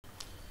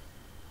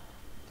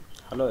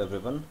Hello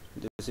everyone,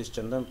 this is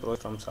Chandan Pro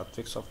from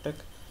Satvik Softech.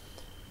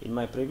 In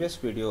my previous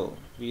video,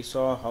 we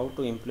saw how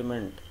to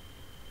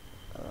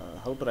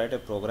write a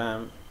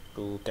program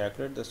to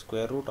calculate the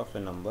square root of a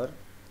number,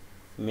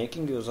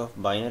 making use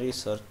of binary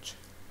search,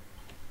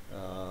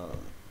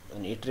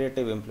 an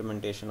iterative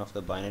implementation of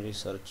the binary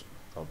search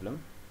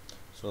problem.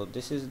 So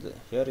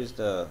here is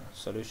the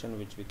solution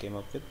which we came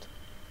up with.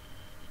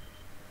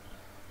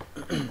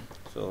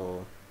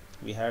 So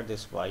we had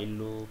this while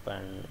loop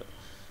and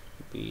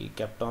we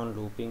kept on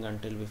looping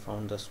until we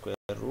found the square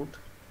root.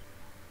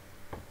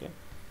 Okay,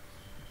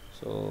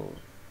 so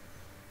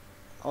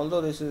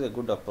although this is a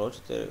good approach,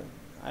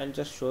 I'll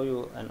just show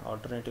you an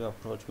alternative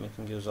approach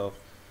making use of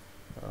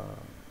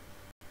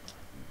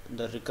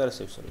the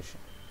recursive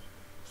solution.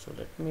 So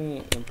let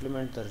me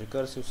implement the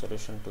recursive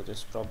solution to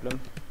this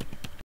problem.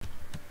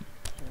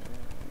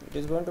 It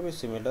is going to be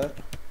similar.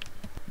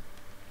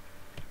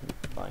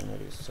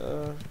 Binary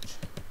search.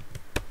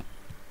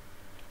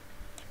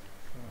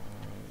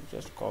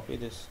 Just copy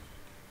this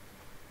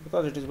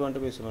because it is going to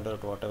be similar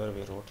to whatever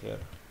we wrote here.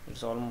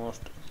 It's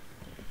almost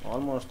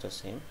the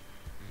same.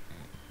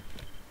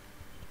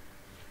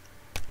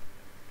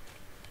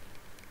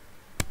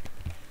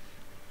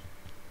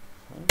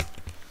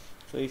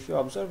 So if you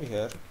observe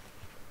here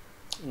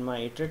in my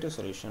iterative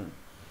solution,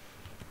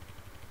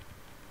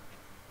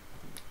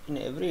 in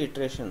every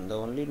iteration the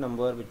only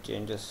number which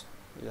changes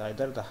is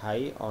either the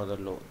high or the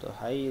low. The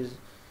high is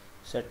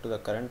set to the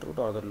current root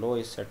or the low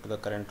is set to the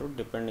current root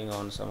depending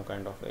on some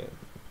kind of a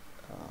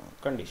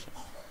condition.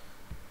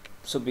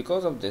 So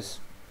because of this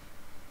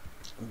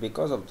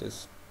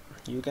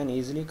you can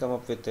easily come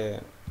up with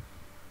a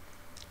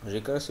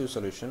recursive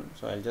solution.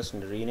 So I'll just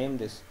rename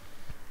this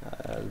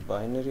as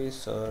binary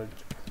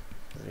search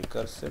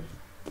recursive.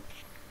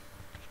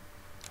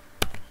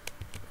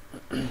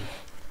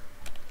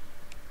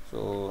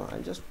 So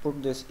I'll just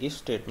put this if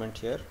statement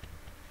here.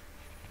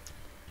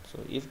 So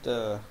if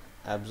the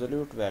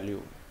absolute value,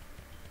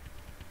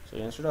 so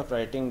instead of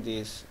writing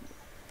this,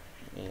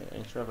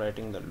 instead of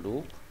writing the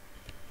loop,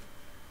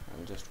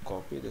 I'll just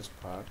copy this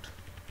part.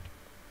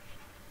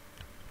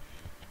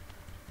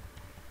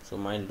 So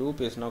my loop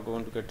is now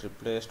going to get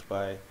replaced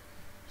by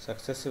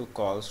successive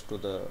calls to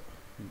the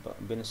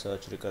bin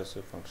search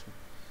recursive function.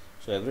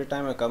 So every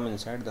time I come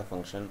inside the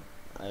function,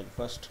 I'll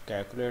first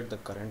calculate the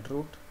current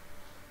root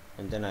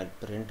and then I'll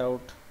print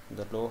out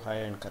the low, high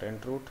and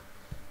current root,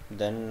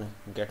 then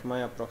get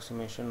my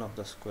approximation of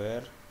the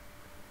square,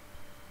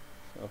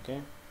 okay,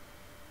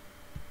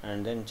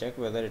 and then check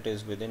whether it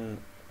is within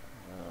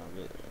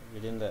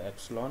the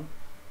epsilon.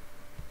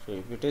 So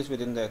if it is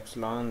within the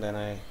epsilon, then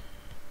I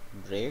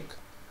break.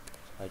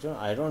 I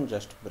don't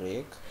just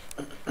break.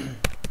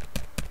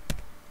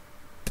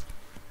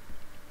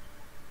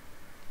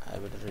 I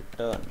will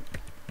return.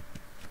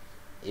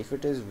 If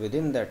it is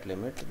within that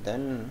limit,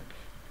 then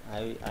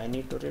I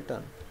need to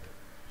return.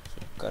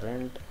 So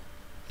current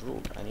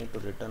root, I need to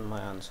return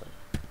my answer.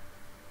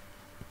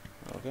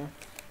 Okay.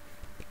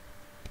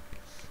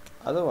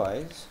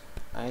 Otherwise,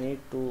 I need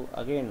to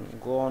again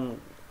go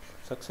on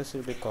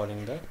successively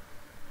calling the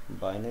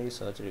binary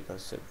search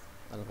recursive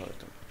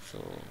algorithm.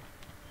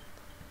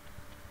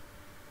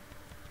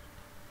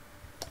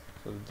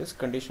 So this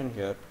condition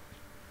here,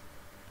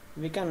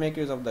 we can make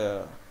use of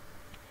the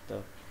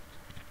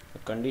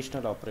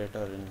conditional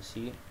operator in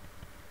C,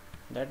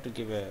 that to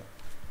give a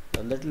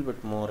little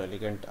bit more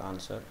elegant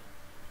answer.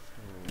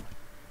 So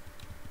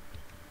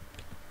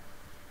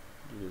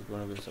it is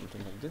going to be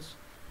something like this: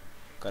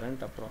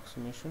 current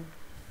approximation.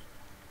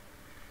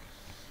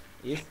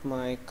 If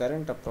my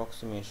current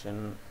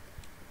approximation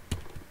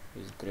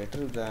is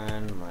greater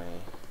than my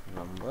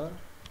number,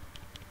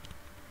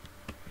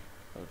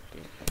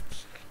 okay,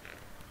 oops.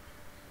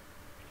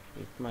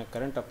 If my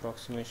current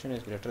approximation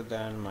is greater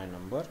than my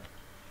number,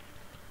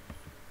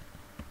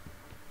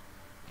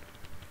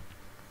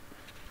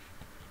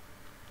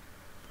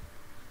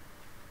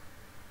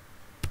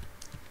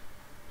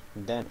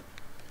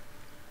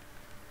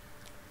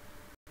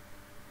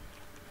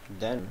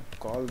 then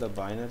call the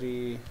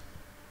binary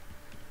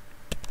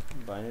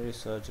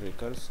search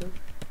recursive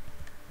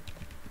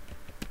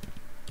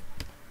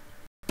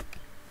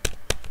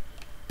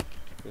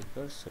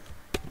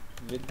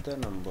with the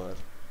number,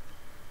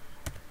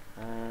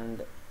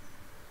 and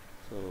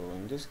so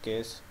in this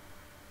case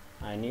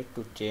I need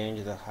to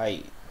change the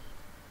high.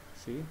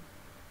 See,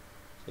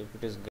 so if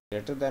it is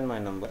greater than my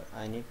number,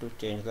 I need to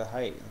change the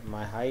high.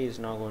 My high is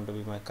now going to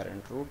be my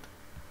current root.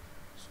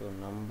 So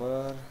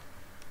number,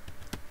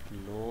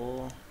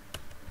 low,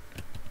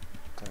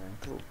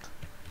 current root.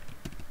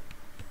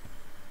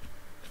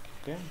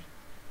 Okay,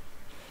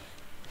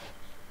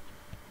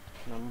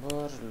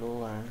 number,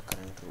 low and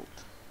current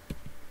root.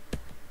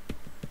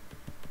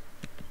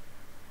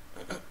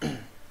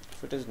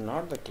 If it is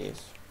not the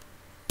case,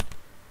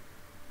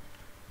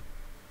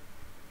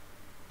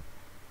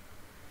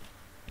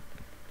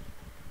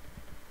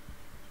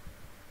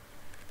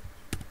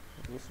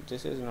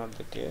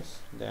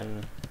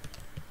 then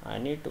I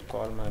need to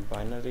call my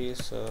binary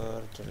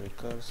search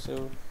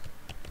recursive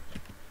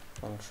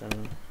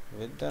function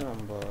with the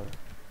number,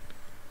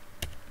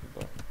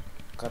 the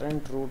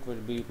current root will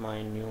be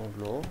my new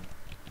low,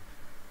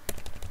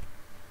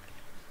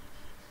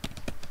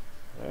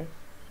 right,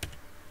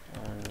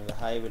 and the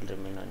high will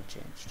remain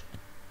unchanged.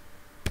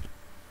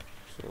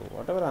 So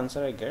whatever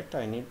answer I get,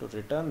 I need to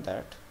return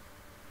that.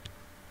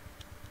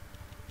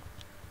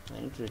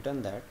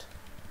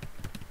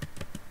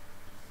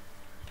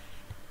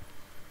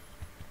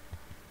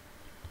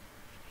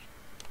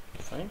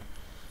 Fine.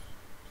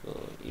 So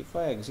if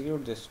I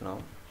execute this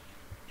now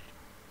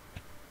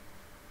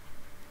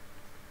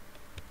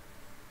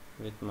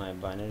with my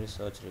binary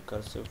search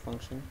recursive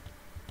function,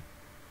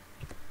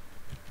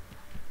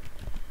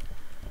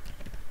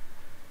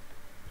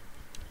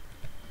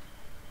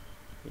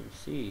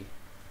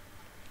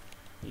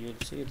 you'll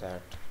see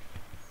that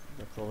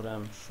the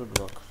program should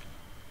work.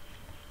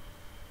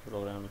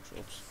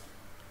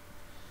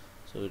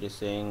 So it is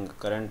saying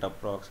current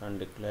approx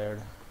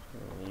undeclared.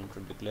 We need to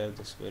declare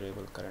this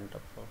variable current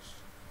approx.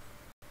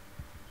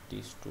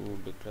 These two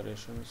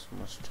declarations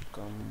must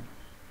come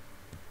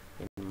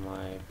in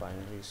my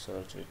binary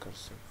search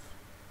recursive.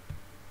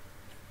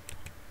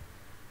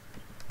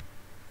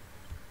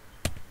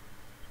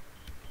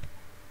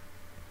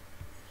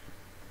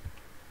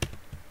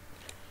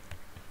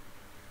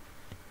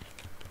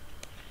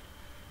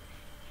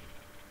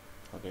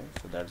 Okay,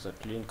 so that's a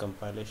clean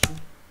compilation.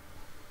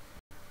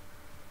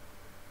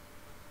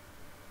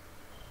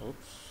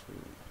 Oops.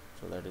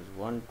 So that is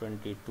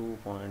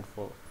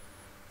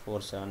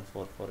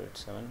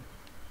 122.474487.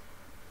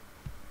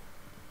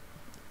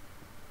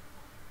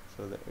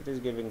 So that it is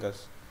giving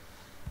us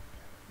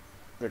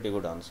pretty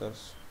good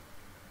answers.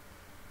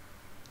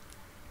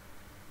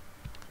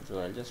 So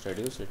I'll just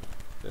reduce it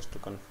just to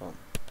confirm.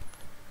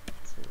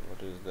 So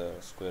what is the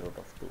square root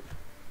of 2?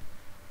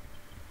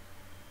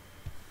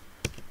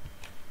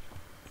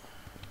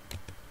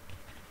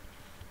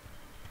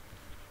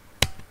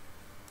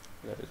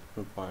 That is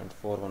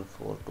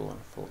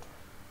 1.414214.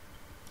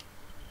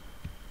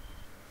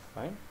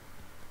 Fine.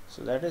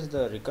 So that is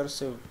the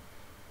recursive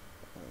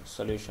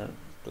solution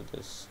to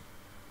this.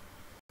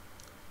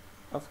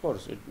 Of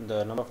course,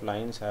 the number of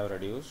lines have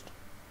reduced,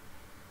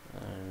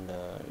 and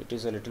it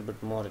is a little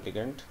bit more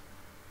elegant,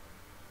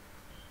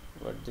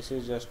 but this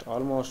is just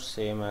almost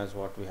same as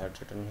what we had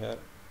written here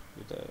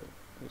with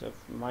a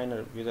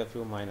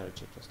few minor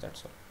changes.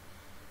 That's all.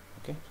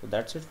 Okay, so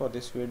that's it for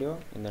this video.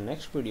 In the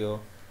next video,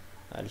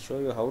 I'll show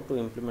you how to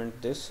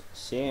implement this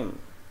same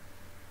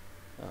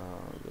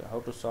how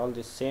to solve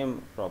this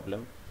same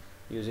problem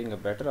using a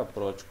better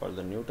approach called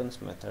the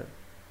Newton's method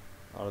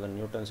or the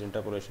Newton's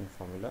interpolation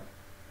formula.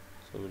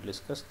 So we'll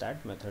discuss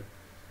that method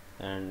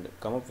and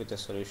come up with a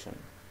solution,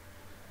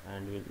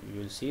 and you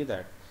will see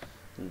that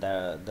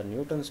the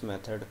Newton's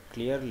method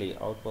clearly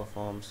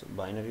outperforms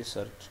binary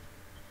search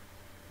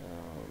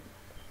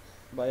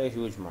by a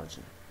huge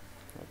margin.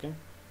 Okay.